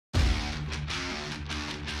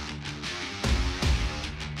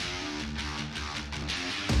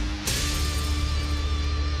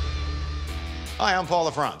Hi, I'm Paul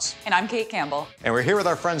LaFrance. And I'm Kate Campbell. And we're here with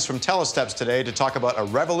our friends from Telesteps today to talk about a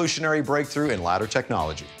revolutionary breakthrough in ladder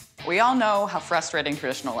technology. We all know how frustrating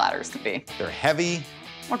traditional ladders can be. They're heavy.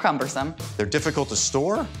 Or cumbersome. They're difficult to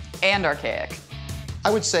store. And archaic. I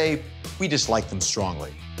would say we dislike them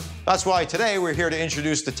strongly. That's why today we're here to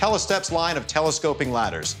introduce the Telesteps line of telescoping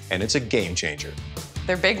ladders, and it's a game changer.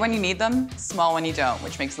 They're big when you need them, small when you don't,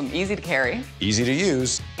 which makes them easy to carry. Easy to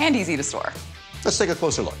use. And easy to store. Let's take a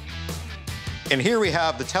closer look. And here we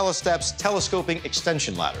have the Telesteps telescoping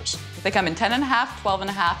extension ladders. They come in 10.5,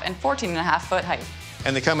 12.5, and 14.5 foot height.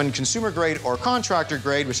 And they come in consumer grade or contractor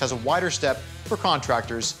grade, which has a wider step for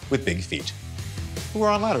contractors with big feet who are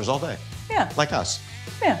on ladders all day. Yeah. Like us.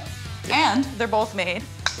 Yeah. And they're both made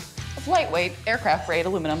of lightweight, aircraft-grade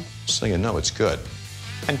aluminum. So you know it's good.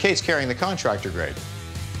 And Kate's carrying the contractor grade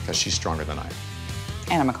because she's stronger than I am.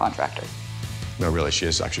 And I'm a contractor. No, really, she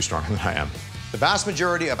is actually stronger than I am. The vast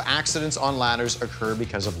majority of accidents on ladders occur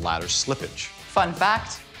because of ladder slippage. Fun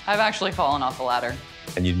fact, I've actually fallen off a ladder.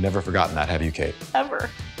 And you've never forgotten that, have you, Kate? Ever.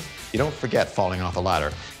 You don't forget falling off a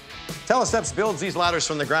ladder. Telesteps builds these ladders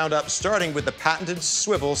from the ground up, starting with the patented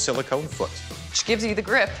swivel silicone foot. Which gives you the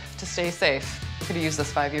grip to stay safe. Could have used this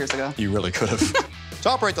 5 years ago. You really could have. To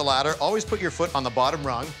operate the ladder, always put your foot on the bottom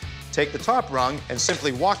rung, take the top rung, and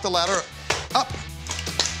simply walk the ladder up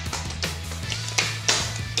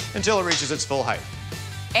until it reaches its full height.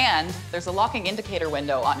 And there's a locking indicator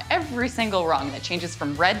window on every single rung that changes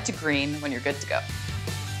from red to green when you're good to go.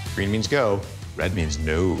 Green means go, red means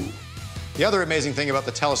no. The other amazing thing about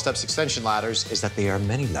the Telesteps extension ladders is that they are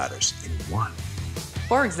many ladders in one.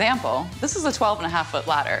 For example, this is a 12.5 foot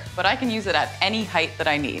ladder, but I can use it at any height that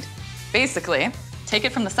I need. Basically, take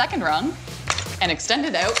it from the second rung and extend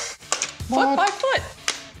it out foot by foot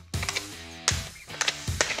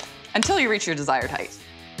until you reach your desired height.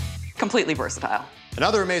 Completely versatile.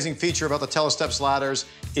 Another amazing feature about the Telesteps ladders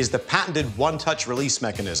is the patented one-touch release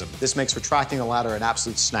mechanism. This makes retracting the ladder an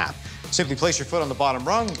absolute snap. Simply place your foot on the bottom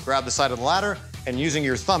rung, grab the side of the ladder, and using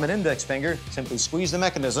your thumb and index finger, simply squeeze the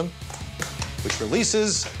mechanism, which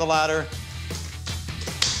releases the ladder,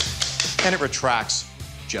 and it retracts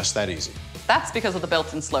just that easy. That's because of the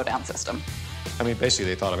built-in slowdown system. I mean, basically,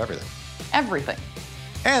 they thought of everything. Everything.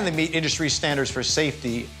 And they meet industry standards for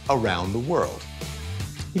safety around the world.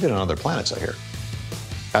 Even on other planets, I hear.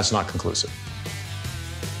 That's not conclusive.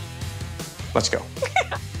 Let's go.